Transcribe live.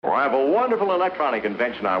Well, I have a wonderful electronic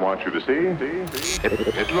invention I want you to see.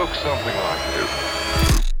 It looks something like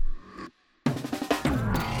this.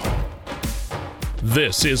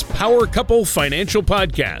 This is Power Couple Financial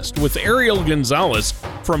Podcast with Ariel Gonzalez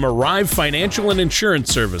from Arrive Financial and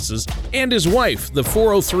Insurance Services and his wife, the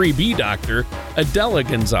 403B doctor, Adela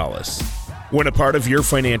Gonzalez. When a part of your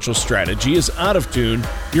financial strategy is out of tune,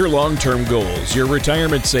 your long-term goals, your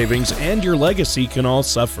retirement savings, and your legacy can all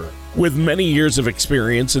suffer. With many years of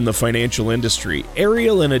experience in the financial industry,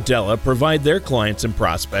 Ariel and Adela provide their clients and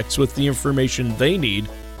prospects with the information they need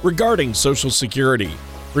regarding Social Security,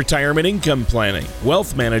 retirement income planning,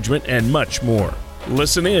 wealth management, and much more.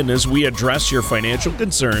 Listen in as we address your financial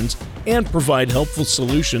concerns and provide helpful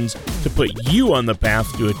solutions to put you on the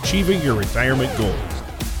path to achieving your retirement goals.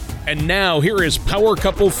 And now, here is Power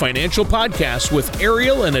Couple Financial Podcast with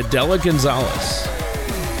Ariel and Adela Gonzalez.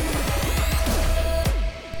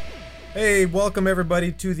 Hey, welcome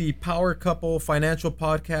everybody to the Power Couple Financial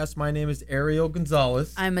Podcast. My name is Ariel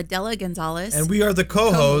Gonzalez. I'm Adela Gonzalez. And we are the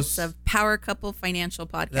co-hosts of Power Couple Financial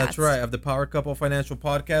Podcast. That's right, of the Power Couple Financial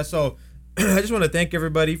Podcast. So I just want to thank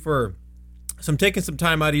everybody for taking some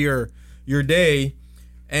time out of your day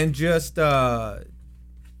and just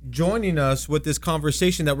joining us with this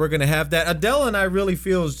conversation that we're going to have that Adela and I really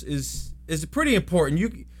feel is pretty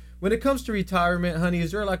important. When it comes to retirement, honey,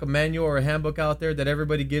 is there like a manual or a handbook out there that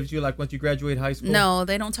everybody gives you like once you graduate high school? No,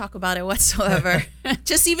 they don't talk about it whatsoever.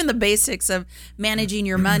 Just even the basics of managing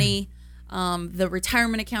your money, the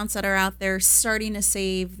retirement accounts that are out there, starting to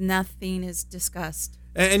save, nothing is discussed.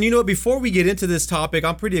 And you know, before we get into this topic,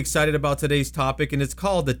 I'm pretty excited about today's topic, and it's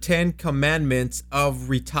called the 10 Commandments of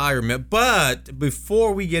Retirement. But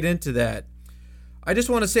before we get into that, I just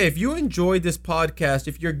want to say, if you enjoyed this podcast,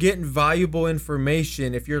 if you're getting valuable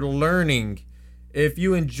information, if you're learning, if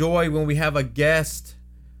you enjoy when we have a guest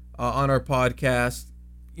on our podcast,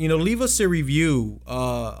 leave us a review,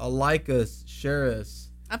 like us, share us.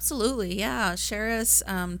 Absolutely, yeah. Share us,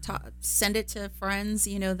 send it to friends,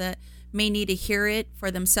 that may need to hear it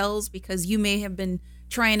for themselves, because you may have been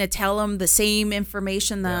trying to tell them the same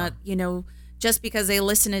information that, just because they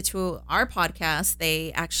listen to our podcast,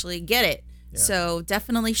 they actually get it. Yeah. So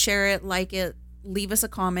definitely share it, like it, leave us a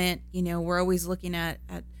comment. We're always looking at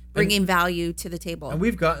bringing value to the table. And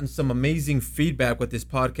we've gotten some amazing feedback with this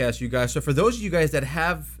podcast, you guys. So for those of you guys that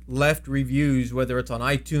have left reviews, whether it's on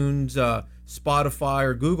iTunes, Spotify,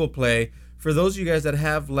 or Google Play, for those of you guys that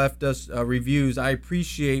have left us reviews, I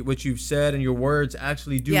appreciate what you've said, and your words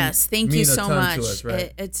actually do yes, thank you so much. To us,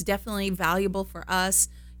 right? It's definitely valuable for us,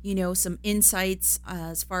 some insights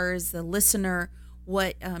as far as the listener,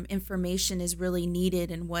 what information is really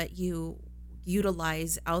needed and what you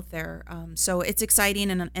utilize out there. So it's exciting,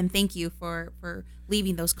 and thank you for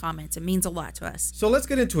leaving those comments. It means a lot to us. So let's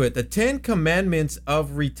get into it. The 10 Commandments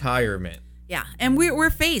of Retirement. Yeah, and we're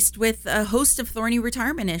faced with a host of thorny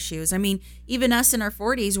retirement issues. I mean, even us in our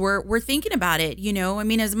 40s, we're thinking about it,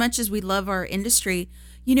 as much as we love our industry,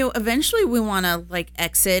 eventually we want to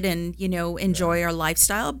exit and, enjoy our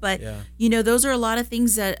lifestyle. But, those are a lot of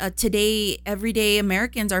things that today, everyday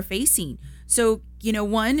Americans are facing. So,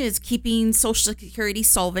 one is keeping Social Security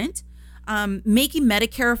solvent, making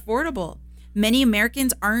Medicare affordable. Many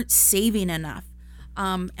Americans aren't saving enough.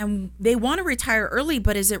 And they want to retire early,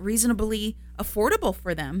 but is it reasonably affordable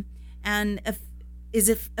for them? And is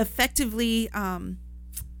it effectively,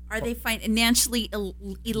 are they financially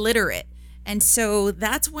illiterate? And so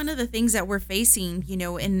that's one of the things that we're facing,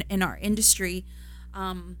 in our industry.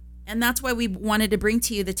 And that's why we wanted to bring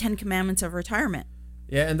to you the 10 Commandments of Retirement.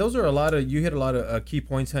 Yeah, and those are you hit a lot of key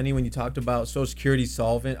points, honey, when you talked about Social Security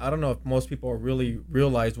solvent. I don't know if most people really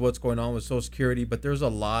realize what's going on with Social Security, but there's a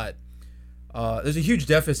lot. There's a huge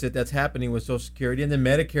deficit that's happening with Social Security, and then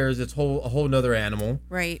Medicare is a whole nother animal.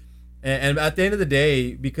 Right. And at the end of the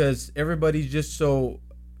day, because everybody's just so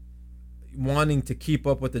wanting to keep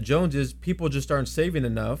up with the Joneses, people just aren't saving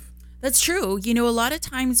enough. That's true. A lot of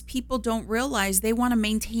times people don't realize they want to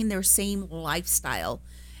maintain their same lifestyle,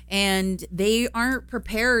 and they aren't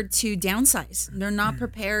prepared to downsize. They're not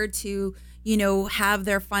prepared to, have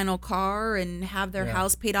their final car and have their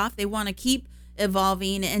house paid off. They want to keep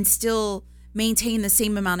evolving and still maintain the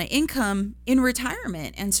same amount of income in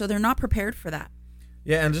retirement, and so they're not prepared for that.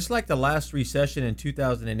 Yeah, and just like the last recession in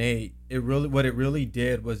 2008, what it really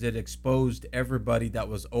did was it exposed everybody that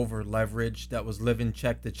was over leveraged, that was living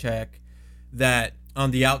check to check, that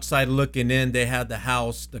on the outside looking in, they had the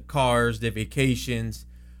house, the cars, the vacations,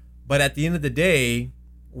 but at the end of the day,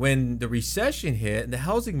 when the recession hit and the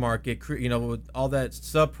housing market, all that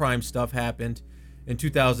subprime stuff happened in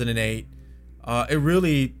 2008, it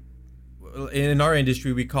really, in our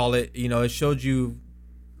industry, we call it, it showed you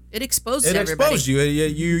It exposed It everybody. exposed you.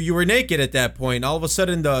 You were naked at that point. All of a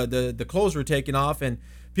sudden, the clothes were taken off, and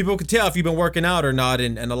people could tell if you've been working out or not.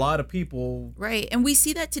 And a lot of people. Right. And we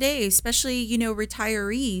see that today, especially,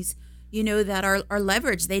 retirees, that are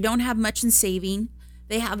leveraged. They don't have much in saving.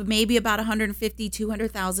 They have maybe about 150,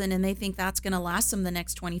 200,000, and they think that's going to last them the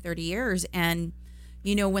next 20, 30 years. And,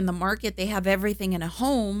 when the market, they have everything in a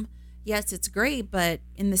home. Yes, it's great, but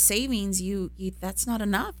in the savings, you that's not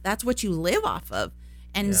enough. That's what you live off of.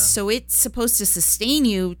 And so it's supposed to sustain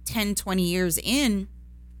you 10, 20 years in.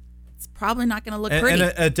 It's probably not going to look pretty.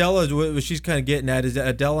 And Adela, what she's kind of getting at is that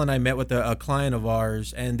Adela and I met with a client of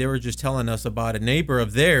ours, and they were just telling us about a neighbor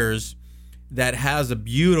of theirs that has a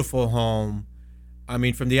beautiful home. I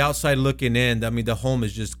mean, from the outside looking in, I mean, the home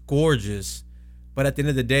is just gorgeous. But at the end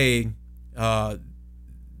of the day,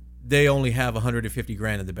 they only have 150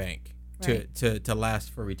 grand in the bank. Right. To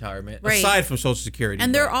last for retirement, Right. aside from Social Security.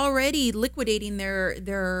 And they're already liquidating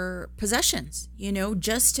their possessions,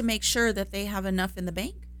 just to make sure that they have enough in the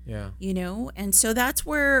bank. Yeah. And so that's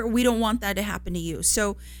where we don't want that to happen to you.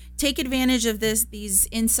 So take advantage of these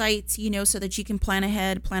insights, so that you can plan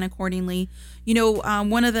ahead, plan accordingly.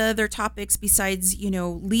 One of the other topics besides,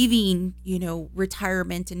 leaving,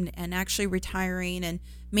 retirement and actually retiring and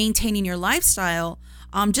maintaining your lifestyle,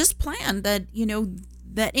 just plan that,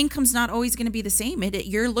 that income's not always going to be the same.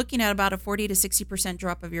 You're looking at about a 40 to 60%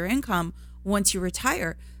 drop of your income once you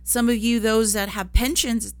retire. Some of you, those that have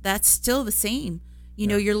pensions, that's still the same.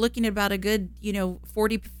 You're looking at about a good,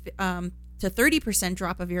 40 to 30%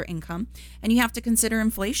 drop of your income, and you have to consider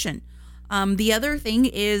inflation. The other thing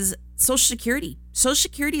is Social Security. Social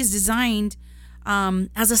Security is designed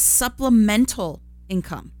as a supplemental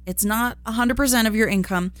income. It's not 100% of your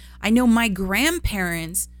income. I know my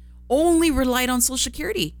grandparents only relied on Social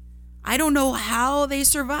Security. I don't know how they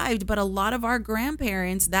survived, but a lot of our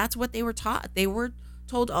grandparents, that's what they were taught. They were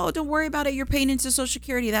told, oh, don't worry about it. You're paying into Social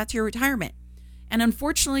Security. That's your retirement. And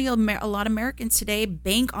unfortunately, a lot of Americans today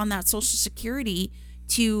bank on that Social Security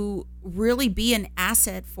to really be an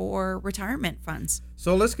asset for retirement funds.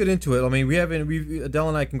 So let's get into it. I mean, Adele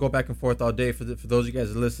and I can go back and forth all day. For those of you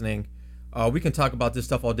guys listening, we can talk about this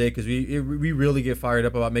stuff all day because we really get fired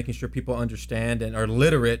up about making sure people understand and are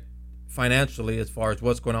literate financially as far as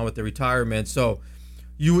what's going on with their retirement. So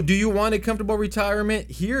do you want a comfortable retirement?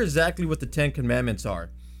 Here's exactly what the 10 commandments are.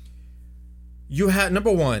 You have,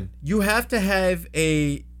 number one, you have to have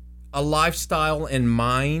a lifestyle in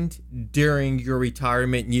mind during your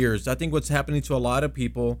retirement years. I think what's happening to a lot of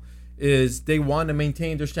people is they want to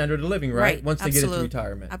maintain their standard of living, right? Once they get into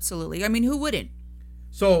retirement. Absolutely. I mean, who wouldn't?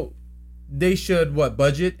 So they should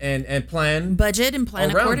budget and plan. Budget and plan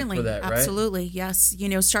accordingly. For that, right? Absolutely. Yes.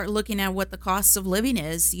 Start looking at what the cost of living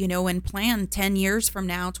is, and plan 10 years from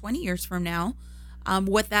now, 20 years from now,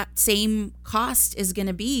 what that same cost is going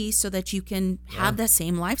to be so that you can have that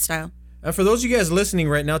same lifestyle. And for those of you guys listening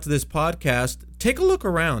right now to this podcast, take a look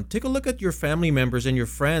around. Take a look at your family members and your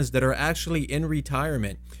friends that are actually in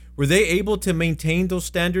retirement. Were they able to maintain those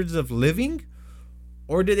standards of living?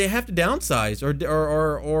 Or did they have to downsize?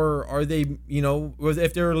 Or are they,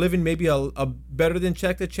 if they're living maybe a better than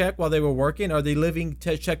check to check while they were working, are they living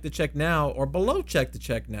check to check now or below check to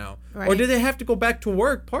check now? Right. Or did they have to go back to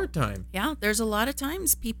work part-time? Yeah, there's a lot of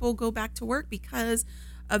times people go back to work because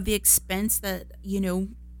of the expense that,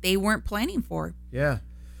 they weren't planning for. Yeah.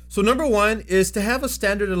 So number one is to have a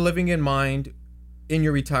standard of living in mind in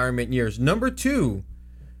your retirement years. Number two,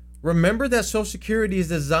 remember that Social Security is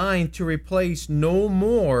designed to replace no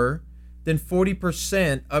more than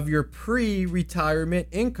 40% of your pre-retirement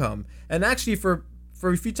income. And actually, for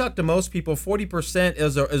if you talk to most people, 40%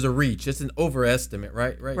 is a reach. It's an overestimate,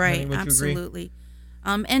 right? Right. Honey, absolutely.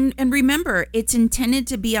 And remember, it's intended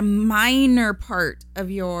to be a minor part of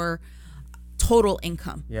your total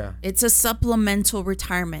income. Yeah. It's a supplemental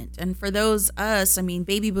retirement. And for us,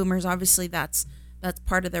 baby boomers, obviously that's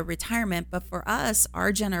part of their retirement. But for us,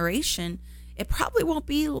 our generation, it probably won't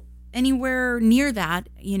be anywhere near that.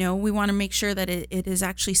 We want to make sure that it is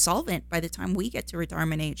actually solvent by the time we get to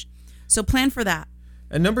retirement age. So plan for that.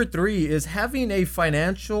 And number three is having a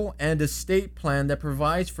financial and estate plan that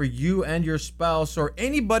provides for you and your spouse or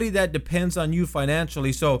anybody that depends on you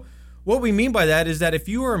financially. So what we mean by that is that if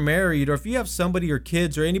you are married or if you have somebody or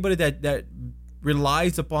kids or anybody that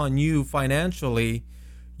relies upon you financially,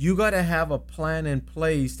 you got to have a plan in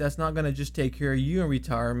place that's not going to just take care of you in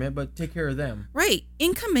retirement, but take care of them. Right.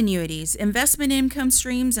 Income annuities, investment income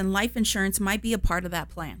streams, and life insurance might be a part of that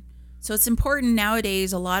plan. So it's important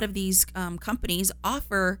nowadays, a lot of these companies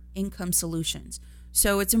offer income solutions.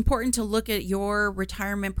 So it's important to look at your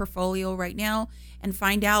retirement portfolio right now and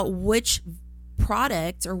find out which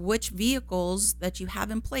product or which vehicles that you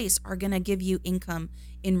have in place are going to give you income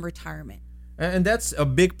in retirement. And that's a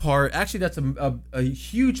big part. Actually, that's a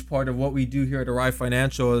huge part of what we do here at Arrive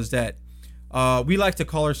Financial is that we like to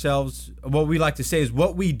call ourselves, what we like to say is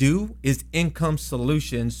what we do is income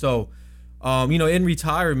solutions. So, in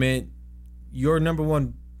retirement, your number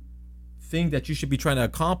one thing that you should be trying to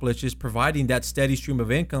accomplish is providing that steady stream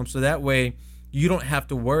of income. So that way you don't have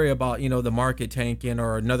to worry about, the market tanking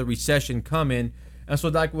or another recession coming. And so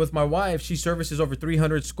like with my wife, she services over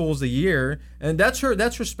 300 schools a year. And that's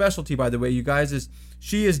her specialty, by the way, you guys,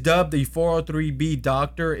 she is dubbed the 403B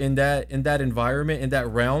doctor in that environment, in that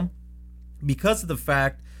realm, because of the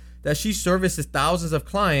fact that she services thousands of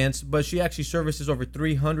clients, but she actually services over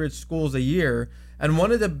 300 schools a year. And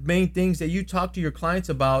one of the main things that you talk to your clients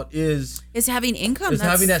about is having income.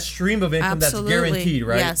 Having that stream of income that's guaranteed,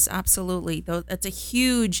 right? Yes, absolutely. That's a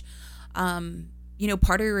huge,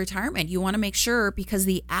 part of your retirement. You want to make sure, because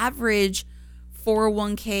the average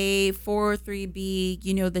 401k,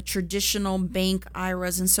 403b, the traditional bank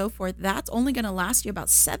IRAs and so forth, that's only going to last you about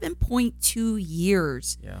 7.2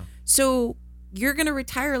 years. Yeah. So you're going to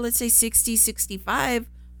retire, let's say 60, 65.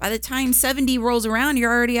 By the time 70 rolls around,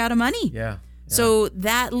 you're already out of money. Yeah. So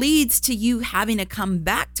that leads to you having to come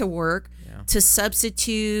back to work to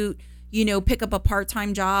substitute, pick up a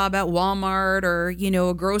part-time job at Walmart or,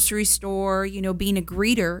 a grocery store, being a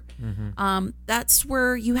greeter. Mm-hmm. That's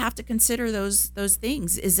where you have to consider those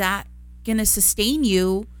things. Is that going to sustain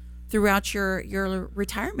you throughout your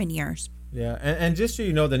retirement years? Yeah, and just so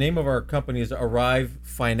you know, the name of our company is Arrive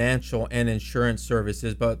Financial and Insurance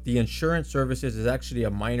Services, but the insurance services is actually a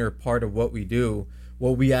minor part of what we do.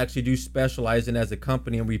 What we actually do specialize in as a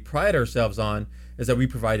company and we pride ourselves on is that we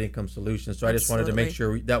provide income solutions. So I just wanted to make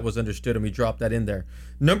sure that was understood and we dropped that in there.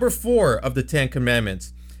 Number 4 of the 10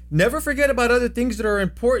 commandments. Never forget about other things that are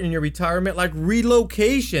important in your retirement, like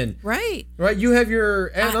relocation. Right. You have your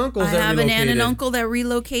aunt and uncles that relocated. I have an aunt and uncle that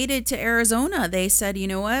relocated to Arizona. They said, you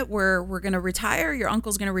know what, we're going to retire. Your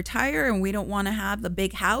uncle's going to retire, and we don't want to have the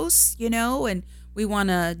big house, and we want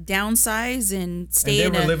to downsize and stay.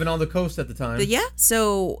 And they were living on the coast at the time. Yeah.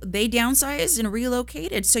 So they downsized and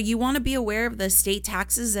relocated. So you want to be aware of the state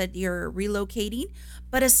taxes that you're relocating.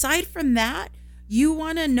 But aside from that, you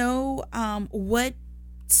want to know what,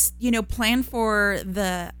 plan for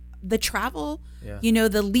the travel,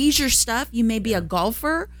 the leisure stuff. You may be a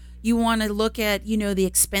golfer. You want to look at, the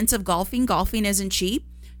expense of golfing. Golfing isn't cheap.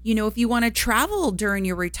 If you want to travel during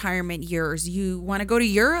your retirement years, you want to go to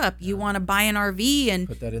Europe, you want to buy an RV and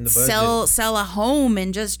put that in the budget. sell a home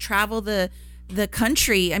and just travel the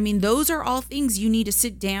country. I mean, those are all things you need to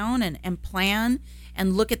sit down and plan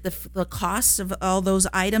and look at the costs of all those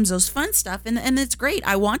items, those fun stuff. And it's great.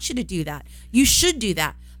 I want you to do that. You should do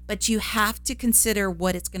that. But you have to consider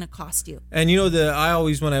what it's going to cost you. And I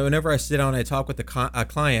always, whenever I sit down and I talk with a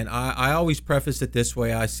client, I always preface it this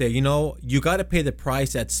way. I say, you got to pay the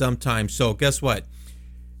price at some time. So guess what?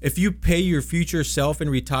 If you pay your future self in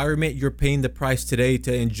retirement, you're paying the price today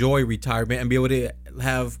to enjoy retirement and be able to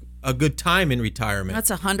have a good time in retirement.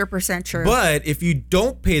 That's 100% true. But if you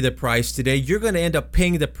don't pay the price today, you're going to end up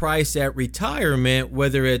paying the price at retirement,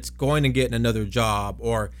 whether it's going and getting another job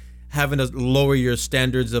or having to lower your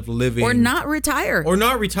standards of living. Or not retire. Or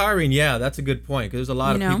not retiring. Yeah, that's a good point. Because there's a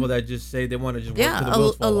lot of people that just say they want to just work to the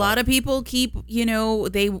wheels fall off. A lot of people keep,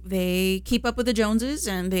 they keep up with the Joneses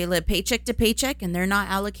and they live paycheck to paycheck and they're not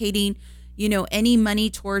allocating, any money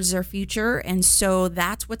towards their future. And so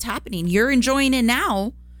that's what's happening. You're enjoying it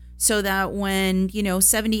now so that when,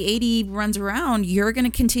 70, 80 runs around, you're going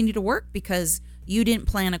to continue to work because you didn't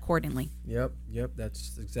plan accordingly. Yep,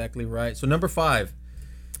 that's exactly right. So number 5.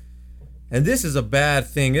 And this is a bad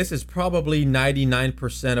thing. This is probably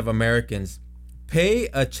 99% of Americans. Pay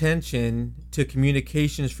attention to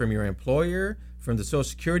communications from your employer, from the Social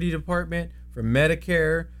Security Department, from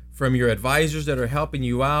Medicare, from your advisors that are helping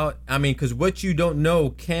you out. I mean, because what you don't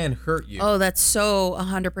know can hurt you. Oh, that's so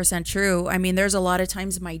 100% true. I mean, there's a lot of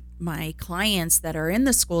times my clients that are in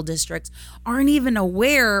the school districts aren't even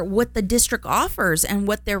aware what the district offers and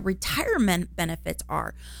what their retirement benefits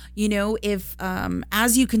are. If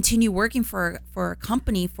as you continue working for a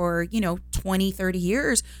company for, 20, 30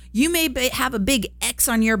 years, you may have a big X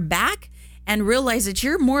on your back and realize that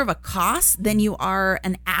you're more of a cost than you are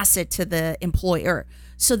an asset to the employer.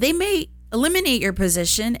 So they may eliminate your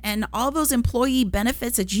position and all those employee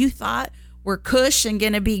benefits that you thought were cush and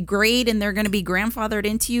going to be great and they're going to be grandfathered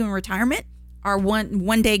into you in retirement are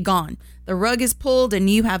one day gone. The rug is pulled and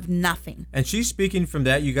you have nothing. And she's speaking from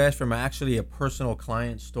that, you guys, from actually a personal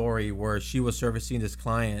client story where she was servicing this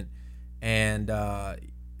client and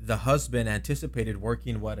the husband anticipated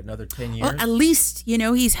working another 10 years. Well, at least,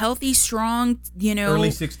 he's healthy, strong, early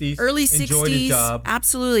 60s. Early 60s. Enjoyed his job.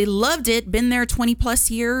 Absolutely. Loved it. Been there 20 plus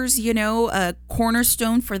years, a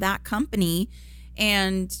cornerstone for that company.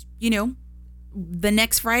 And, the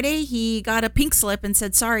next Friday he got a pink slip and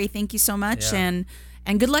said, sorry, thank you so much. Yeah.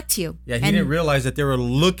 And good luck to you. Yeah, he didn't realize that they were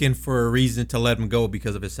looking for a reason to let him go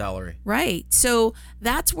because of his salary. Right. So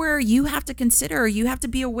that's where you have to consider, you have to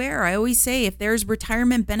be aware. I always say if there's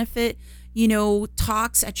retirement benefit,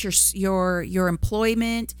 talks at your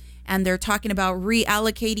employment and they're talking about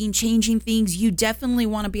reallocating, changing things, you definitely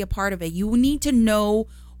want to be a part of it. You need to know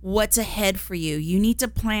what's ahead for you. You need to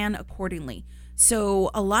plan accordingly. So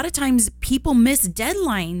a lot of times people miss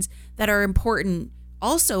deadlines that are important.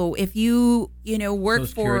 Also, if you work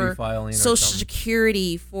for Social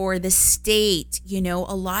Security, for the state, a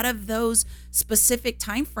lot of those specific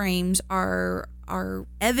timeframes are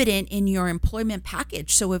evident in your employment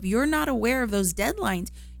package. So if you're not aware of those deadlines,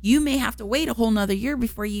 you may have to wait a whole nother year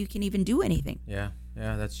before you can even do anything. Yeah,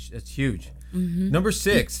 that's huge. Mm-hmm. Number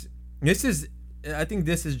 6, I think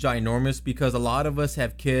this is ginormous because a lot of us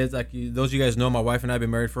have kids. Like those of you guys know, my wife and I have been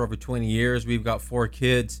married for over 20 years. We've got 4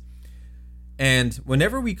 kids. And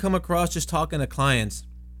whenever we come across just talking to clients,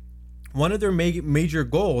 one of their major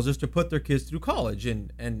goals is to put their kids through college,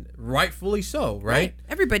 and rightfully so, right?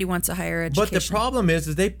 Everybody wants a higher education. But the problem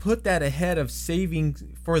is they put that ahead of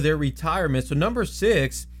saving for their retirement. So number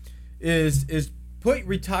 6 is put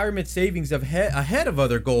retirement savings ahead of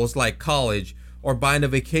other goals like college or buying a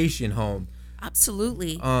vacation home.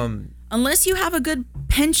 Absolutely. Unless you have a good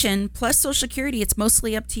pension plus Social Security, it's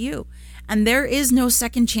mostly up to you. And there is no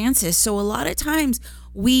second chances. So a lot of times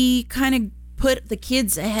we kind of put the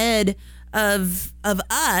kids ahead of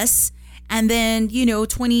us. And then,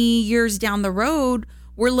 20 years down the road,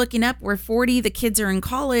 we're looking up, we're 40, the kids are in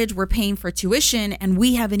college, we're paying for tuition, and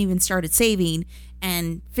we haven't even started saving.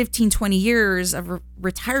 And 15, 20 years of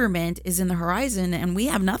retirement is in the horizon, and we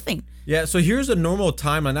have nothing. Yeah, so here's a normal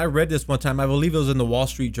timeline. I read this one time. I believe it was in the Wall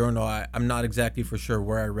Street Journal. I'm not exactly for sure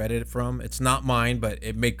where I read it from. It's not mine, but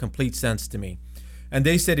it made complete sense to me. And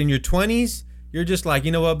they said in your 20s, you're just like,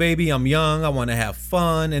 you know what, baby, I'm young. I want to have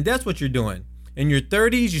fun. And that's what you're doing. In your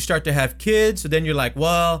 30s, you start to have kids. So then you're like,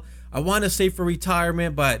 well, I want to save for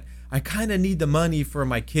retirement, but I kind of need the money for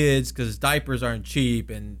my kids because diapers aren't cheap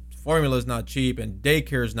and formula's not cheap and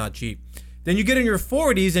daycare is not cheap. Then you get in your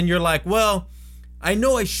 40s and you're like, well, I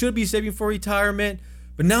know I should be saving for retirement,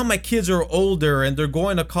 but now my kids are older and they're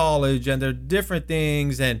going to college and they're different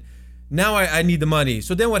things, and now I need the money.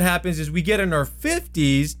 So then what happens is we get in our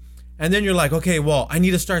 50s and then you're like, okay, well, I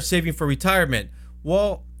need to start saving for retirement.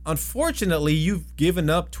 Well, unfortunately, you've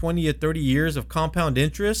given up 20 or 30 years of compound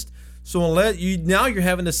interest. So now you're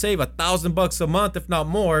having to save $1,000 a month, if not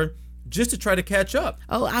more, just to try to catch up.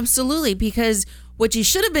 Oh, absolutely. Because what you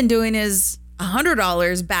should have been doing is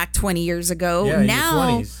 $100 back 20 years ago. Yeah,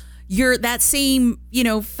 now you're that same,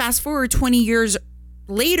 fast forward 20 years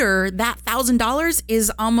later, that $1,000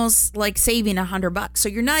 is almost like saving $100. So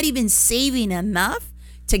you're not even saving enough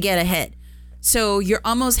to get ahead. So you're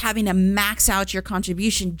almost having to max out your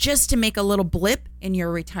contribution just to make a little blip in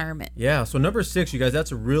your retirement. Yeah. So number 6, you guys,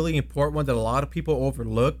 that's a really important one that a lot of people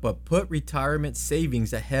overlook, but put retirement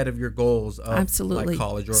savings ahead of your goals of absolutely. Like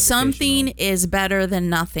college or something home. Is better than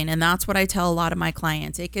nothing. And that's what I tell a lot of my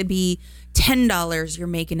clients. It could be $10 you're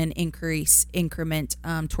making an increment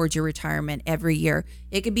towards your retirement every year.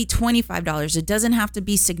 It could be $25. It doesn't have to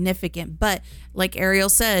be significant. But like Ariel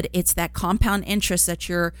said, it's that compound interest that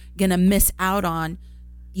you're going to miss out on,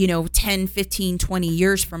 10, 15, 20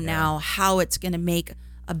 years from now, how it's going to make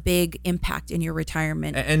a big impact in your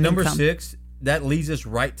retirement. And number 6, that leads us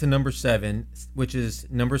right to number 7, which is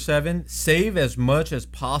number 7, save as much as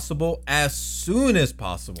possible as soon as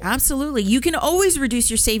possible. Absolutely. You can always reduce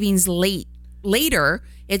your savings later.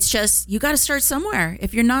 It's just you got to start somewhere.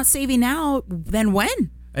 If you're not saving now, then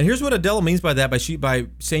when? And here's what Adela means by that, by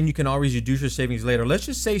saying you can always reduce your savings later. Let's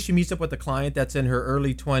just say she meets up with a client that's in her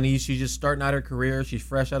early 20s. She's just starting out her career. She's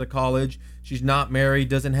fresh out of college. She's not married,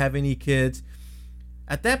 doesn't have any kids.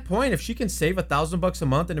 At that point, if she can save $1,000 a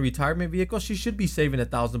month in a retirement vehicle, she should be saving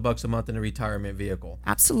 $1,000 a month in a retirement vehicle.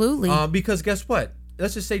 Absolutely. Because guess what?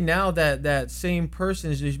 Let's just say now that same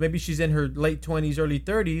person, maybe she's in her late 20s, early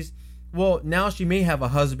 30s. Well, now she may have a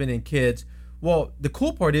husband and kids. Well, the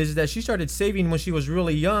cool part is that she started saving when she was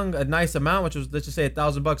really young, a nice amount, which was, let's just say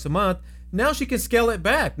 $1,000 a month. Now she can scale it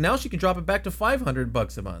back. Now she can drop it back to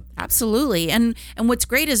 $500 a month. Absolutely. And what's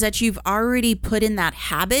great is that you've already put in that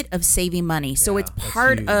habit of saving money. So it's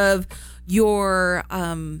part of your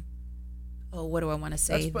what do I want to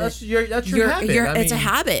say? That's your habit. It's a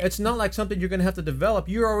habit. It's not like something you're going to have to develop.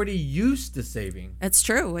 You're already used to saving. It's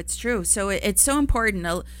true. It's true. So it's so important.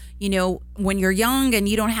 When you're young and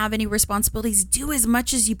you don't have any responsibilities, do as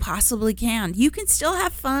much as you possibly can. You can still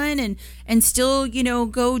have fun and still,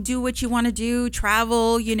 go do what you want to do,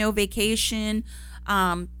 travel, vacation,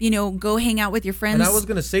 go hang out with your friends. And I was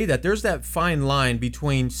going to say that there's that fine line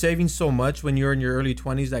between saving so much when you're in your early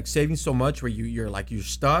 20s, like saving so much where you're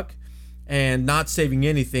stuck, and not saving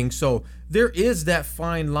anything. So there is that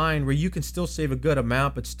fine line where you can still save a good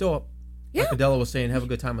amount, but still, like Adela was saying, have a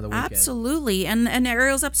good time on the weekend. Absolutely. And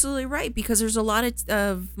Ariel's absolutely right, because there's a lot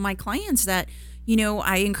of my clients that,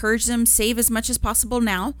 I encourage them, save as much as possible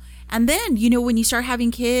now. And then, when you start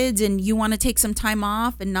having kids and you want to take some time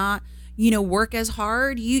off and not, work as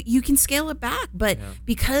hard, you can scale it back. But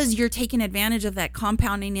because you're taking advantage of that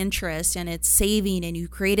compounding interest and it's saving, and you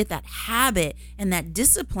created that habit and that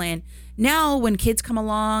discipline, now when kids come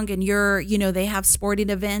along and they have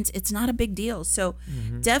sporting events, it's not a big deal. So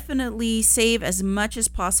definitely save as much as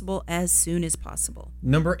possible as soon as possible.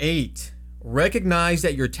 Number 8, recognize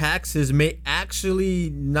that your taxes may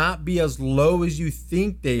actually not be as low as you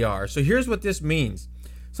think they are. So here's what this means.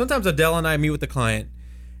 Sometimes Adele and I meet with the client,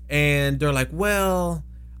 and they're like, well,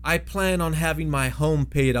 I plan on having my home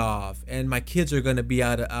paid off, and my kids are going to be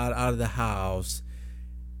out of the house.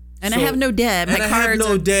 And I have no debt. And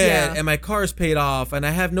my car's paid off, and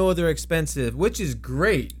I have no other expenses, which is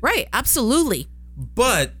great. Right, absolutely.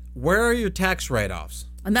 But where are your tax write-offs?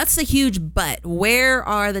 And that's the huge but. Where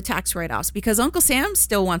are the tax write-offs? Because Uncle Sam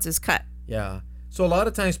still wants his cut. Yeah. So a lot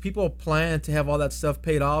of times people plan to have all that stuff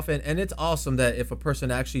paid off, and it's awesome that if a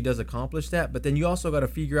person actually does accomplish that, but then you also got to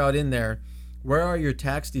figure out in there, where are your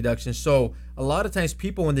tax deductions? So a lot of times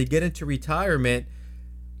people, when they get into retirement,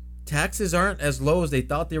 taxes aren't as low as they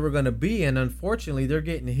thought they were going to be, and unfortunately they're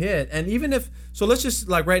getting hit. And even if, so let's just,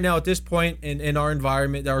 like right now at this point in our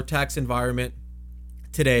environment, our tax environment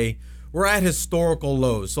today, we're at historical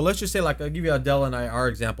lows. So let's just say, like, I'll give you Adele and I, our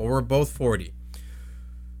example, we're both 40.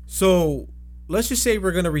 So let's just say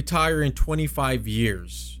we're going to retire in 25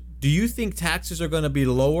 years. Do you think taxes are going to be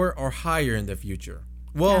lower or higher in the future?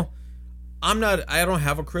 Well, I don't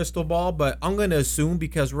have a crystal ball, but I'm going to assume,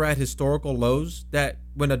 because we're at historical lows, that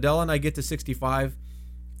when Adele and I get to 65,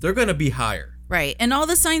 they're going to be higher. Right. And all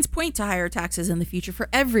the signs point to higher taxes in the future for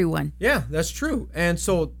everyone. Yeah, that's true. And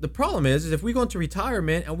so the problem is if we go into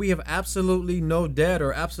retirement and we have absolutely no debt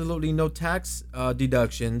or absolutely no tax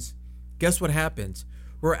deductions, guess what happens?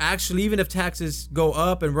 We're actually, even if taxes go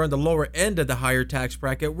up and we're on the lower end of the higher tax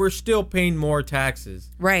bracket, we're still paying more taxes.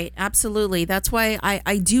 Right. Absolutely. That's why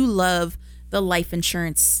I do love the life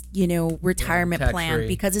insurance, retirement plan,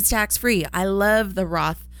 because it's tax-free. I love the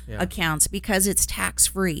Roth accounts because it's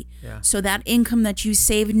tax-free. Yeah. So that income that you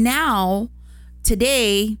save now,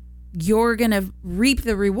 today, you're going to reap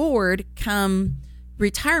the reward come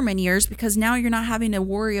retirement years, because now you're not having to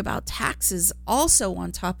worry about taxes also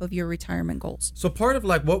on top of your retirement goals. So part of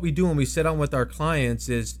like what we do when we sit down with our clients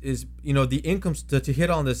is the income to hit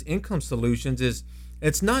on this income solutions is,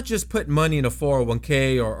 it's not just putting money in a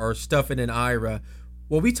 401k or stuff in an IRA.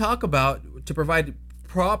 What we talk about to provide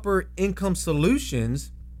proper income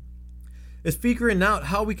solutions is figuring out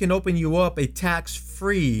how we can open you up a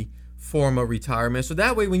tax-free form of retirement. So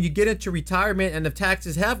that way, when you get into retirement and the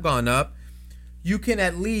taxes have gone up, you can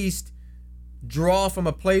at least draw from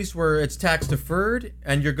a place where it's tax deferred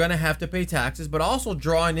and you're going to have to pay taxes, but also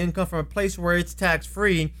draw an income from a place where it's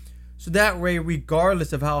tax-free. So that way,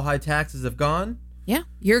 regardless of how high taxes have gone,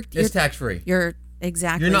 it's tax-free. You're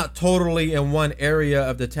exactly. You're not totally in one area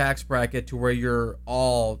of the tax bracket to where you're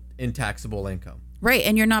all in taxable income. Right,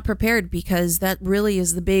 and you're not prepared, because that really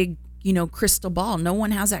is the big, crystal ball. No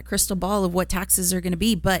one has that crystal ball of what taxes are going to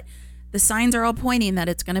be, but the signs are all pointing that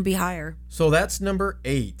it's going to be higher. So that's number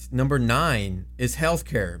 8. Number 9 is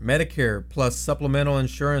healthcare. Medicare plus supplemental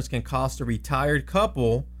insurance can cost a retired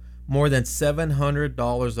couple more than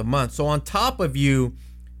 $700 a month. So on top of you,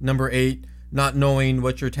 number 8, not knowing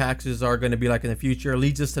what your taxes are going to be like in the future,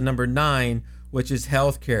 leads us to number 9, which is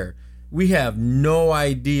healthcare. We have no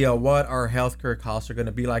idea what our healthcare costs are going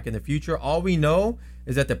to be like in the future. All we know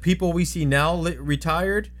is that the people we see now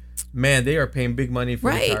retired, man, they are paying big money for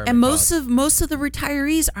retirement. Right, and most of the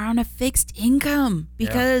retirees are on a fixed income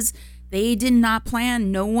because they did not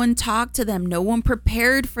plan. No one talked to them. No one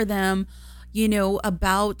prepared for them,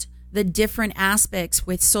 about the different aspects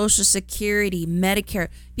with Social Security, Medicare.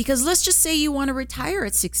 Because let's just say you want to retire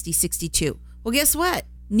at 60, 62. Well, guess what?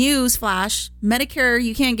 News flash, Medicare,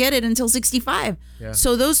 you can't get it until 65. Yeah.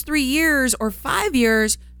 So those 3 years or 5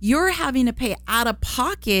 years, you're having to pay out of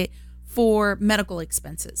pocket for medical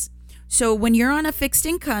expenses. So when you're on a fixed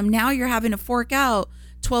income, now you're having to fork out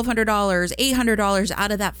 $1,200, $800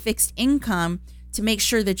 out of that fixed income to make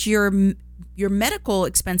sure that your medical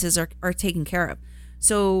expenses are taken care of.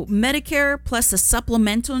 So Medicare plus the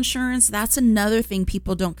supplemental insurance, that's another thing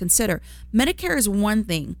people don't consider. Medicare is one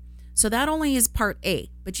thing. So that only is part A,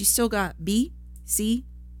 but you still got B, C,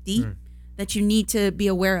 D that you need to be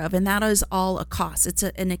aware of. And that is all a cost. It's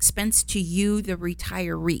an expense to you, the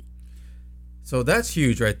retiree. So that's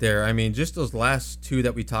huge right there. I mean, just those last two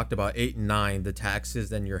that we talked about, 8 and 9, the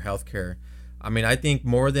taxes and your health care. I mean, I think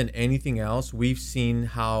more than anything else, we've seen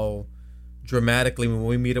how dramatically when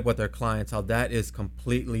we meet up with our clients, how that is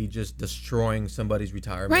completely just destroying somebody's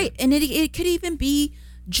retirement. Right. And it could even be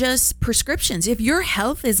just prescriptions. If your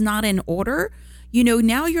health is not in order,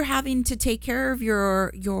 now you're having to take care of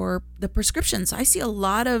the prescriptions. I see a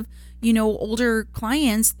lot of, older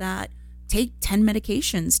clients that take 10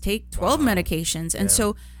 medications, take 12 medications. And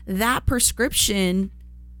so that prescription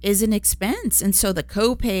is an expense. And so the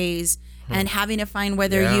co-pays and having to find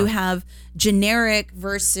whether you have generic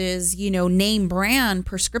versus, name brand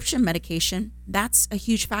prescription medication, that's a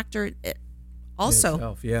huge factor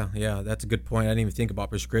also. Yeah, that's a good point. I didn't even think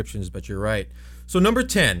about prescriptions, but you're right. So number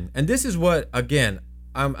 10, and this is what, again,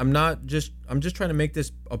 I'm just trying to make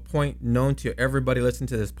this a point known to everybody listening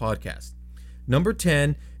to this podcast. Number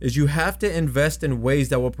 10 is you have to invest in ways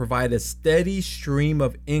that will provide a steady stream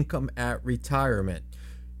of income at retirement.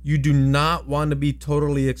 You do not want to be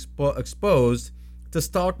totally exposed to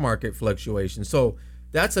stock market fluctuations. So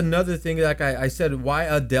that's another thing, like I said, why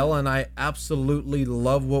Adela and I absolutely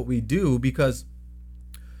love what we do, because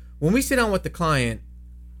when we sit down with the client,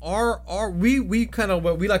 we kind of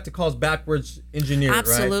what we like to call backwards engineer.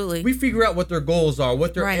 Absolutely. Right? We figure out what their goals are,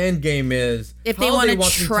 what their end game is, if they want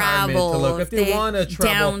to travel, to look, if they want to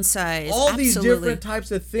travel, downsize, all these different types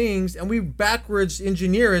of things, and we backwards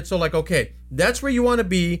engineer it. So like, okay, that's where you want to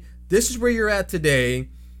be. This is where you're at today.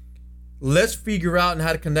 Let's figure out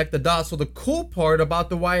how to connect the dots. So the cool part about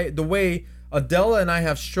the way Adela and I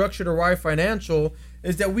have structured Arrive Financial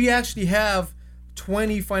is that we actually have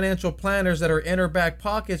 20 financial planners that are in our back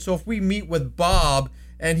pocket. So if we meet with Bob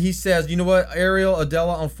and he says, you know what, Ariel,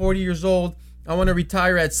 Adela, I'm 40 years old. I want to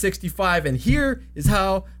retire at 65. And here is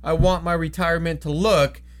how I want my retirement to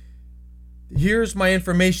look. Here's my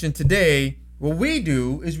information today. What we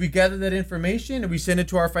do is we gather that information and we send it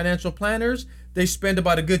to our financial planners. They spend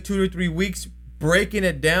about a good 2 to 3 weeks breaking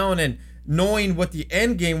it down and knowing what the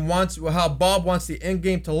end game wants, how Bob wants the end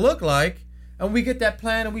game to look like. And we get that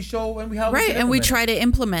plan and we show and we help. Right, and we try to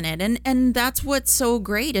implement it. And that's what's so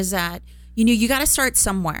great is that, you got to start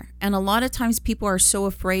somewhere. And a lot of times people are so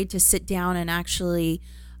afraid to sit down and actually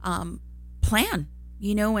plan,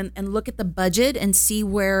 and look at the budget and see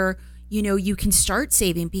where, you can start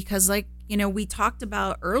saving. Because like, we talked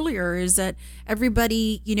about earlier is that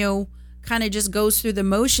everybody, kind of just goes through the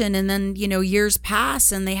motion and then, years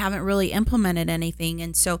pass and they haven't really implemented anything.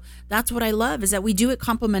 And so that's what I love is that we do it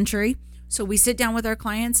complimentary. So we sit down with our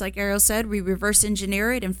clients, like Ariel said, we reverse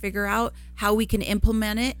engineer it and figure out how we can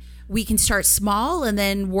implement it. We can start small and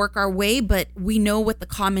then work our way, but we know what the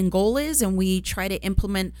common goal is and we try to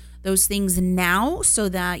implement those things now so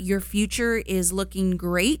that your future is looking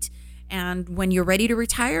great. And when you're ready to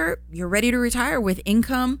retire with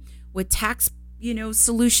income, with tax,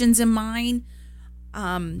 solutions in mind.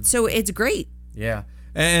 So it's great. Yeah.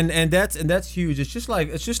 And that's huge. It's just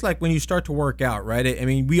like when you start to work out, right? I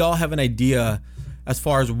mean, we all have an idea as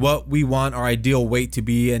far as what we want our ideal weight to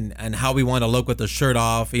be and how we want to look with the shirt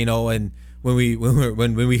off, and when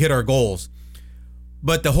we hit our goals.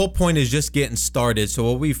 But the whole point is just getting started.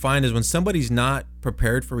 So what we find is when somebody's not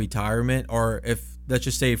prepared for retirement, or if let's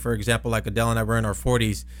just say, for example, like Adele and I were in our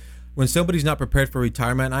 40s, when somebody's not prepared for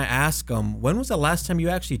retirement, I ask them, when was the last time you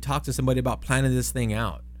actually talked to somebody about planning this thing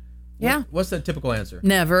out? Yeah. What's the typical answer?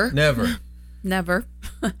 Never. Never.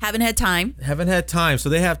 Haven't had time. So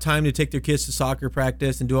they have time to take their kids to soccer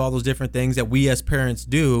practice and do all those different things that we as parents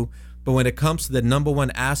do. But when it comes to the number one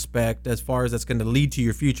aspect, as far as that's going to lead to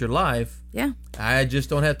your future life, I just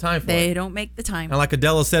don't have time for it. They don't make the time. And like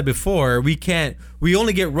Adela said before, we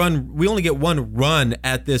only get one run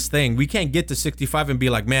at this thing. We can't get to 65 and be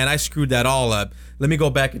like, man, I screwed that all up. Let me go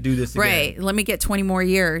back and do this again. Right. Let me get 20 more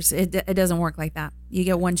years. It doesn't work like that. You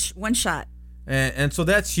get one shot. And so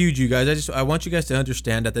that's huge, you guys. I want you guys to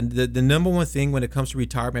understand that the number one thing when it comes to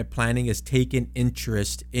retirement planning is taking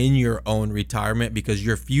interest in your own retirement, because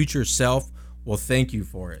your future self will thank you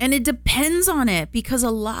for it. And it depends on it, because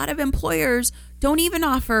a lot of employers don't even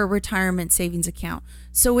offer a retirement savings account.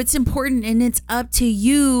 So it's important, and it's up to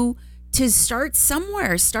you start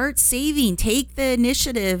somewhere, start saving, take the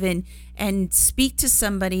initiative and speak to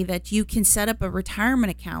somebody that you can set up a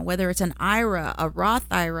retirement account, whether it's an IRA, a Roth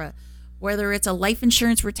IRA, whether it's a life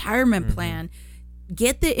insurance retirement plan.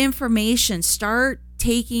 Get the information, start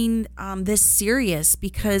taking this serious,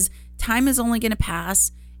 because time is only going to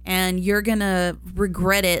pass and you're going to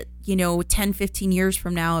regret it, 10, 15 years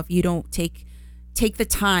from now if you don't take the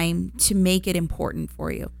time to make it important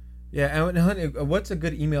for you. Yeah, and honey, what's a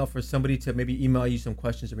good email for somebody to maybe email you some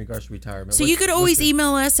questions in regards to retirement? So you could always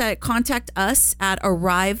email us at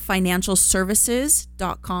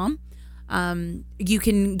arrivefinancialservices.com. You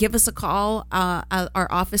can give us a call at our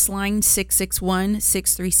office line,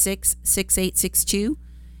 661-636-6862.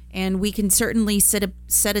 And we can certainly set a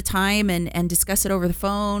time and discuss it over the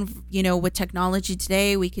phone. With technology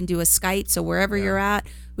today, we can do a Skype. So wherever you're at,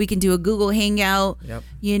 we can do a Google Hangout. Yep.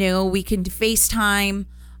 We can do FaceTime.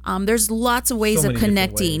 There's lots of ways of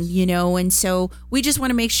connecting, and so we just want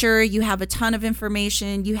to make sure you have a ton of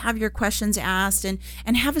information, you have your questions asked, and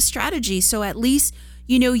have a strategy. So at least,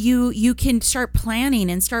 you can start planning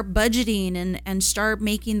and start budgeting and start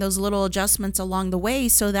making those little adjustments along the way,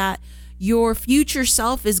 so that your future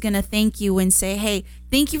self is going to thank you and say, hey,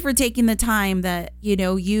 thank you for taking the time that,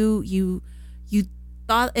 you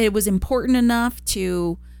thought it was important enough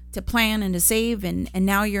to plan and to save, and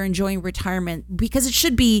now you're enjoying retirement, because it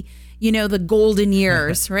should be, the golden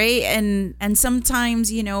years, right? And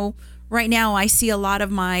sometimes, right now I see a lot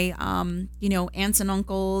of my, aunts and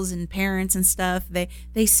uncles and parents and stuff.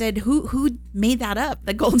 They said, who made that up?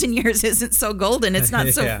 The golden years isn't so golden. It's not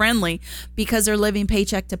so friendly, because they're living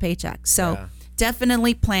paycheck to paycheck. So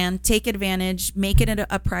definitely plan, take advantage, make it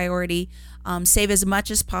a priority. Save as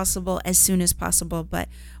much as possible, as soon as possible. But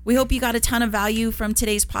we hope you got a ton of value from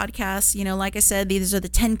today's podcast. Like I said, these are the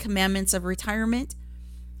 10 commandments of retirement.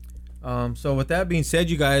 So with that being said,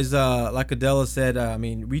 you guys, like Adela said,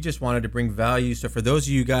 we just wanted to bring value. So for those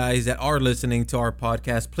of you guys that are listening to our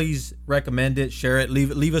podcast, please recommend it, share it,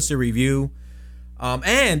 leave us a review.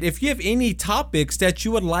 And if you have any topics that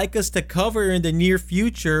you would like us to cover in the near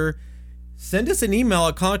future, send us an email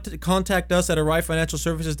at contact us at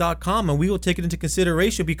arrivefinancialservices.com, and we will take it into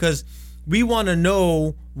consideration, because we want to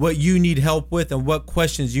know what you need help with and what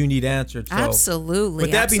questions you need answered. So, absolutely.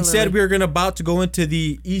 With that being said, we're about to go into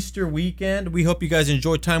the Easter weekend. We hope you guys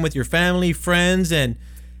enjoy time with your family, friends, and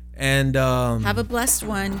have a blessed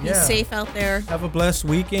one. Be safe out there. Have a blessed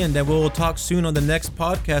weekend, and we'll talk soon on the next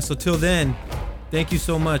podcast. So till then, thank you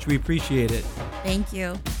so much. We appreciate it. Thank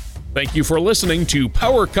you. Thank you for listening to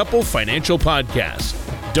Power Couple Financial Podcast.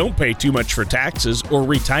 Don't pay too much for taxes or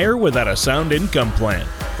retire without a sound income plan.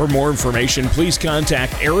 For more information, please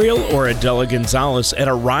contact Ariel or Adela Gonzalez at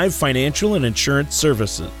Arrive Financial and Insurance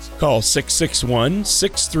Services. Call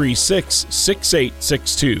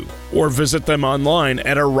 661-636-6862 or visit them online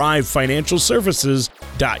at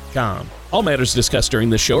arrivefinancialservices.com. All matters discussed during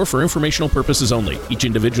this show are for informational purposes only. Each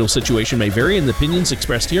individual situation may vary, and the opinions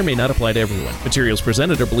expressed here may not apply to everyone. Materials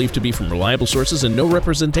presented are believed to be from reliable sources, and no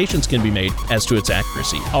representations can be made as to its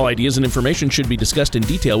accuracy. All ideas and information should be discussed in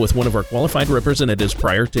detail with one of our qualified representatives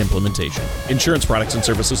prior to implementation. Insurance products and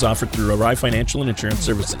services offered through Arrive Financial and Insurance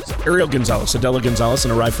Services. Ariel Gonzalez, Adela Gonzalez,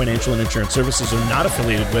 and Arrive Financial and Insurance Services are not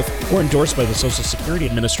affiliated with or endorsed by the Social Security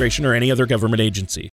Administration or any other government agency.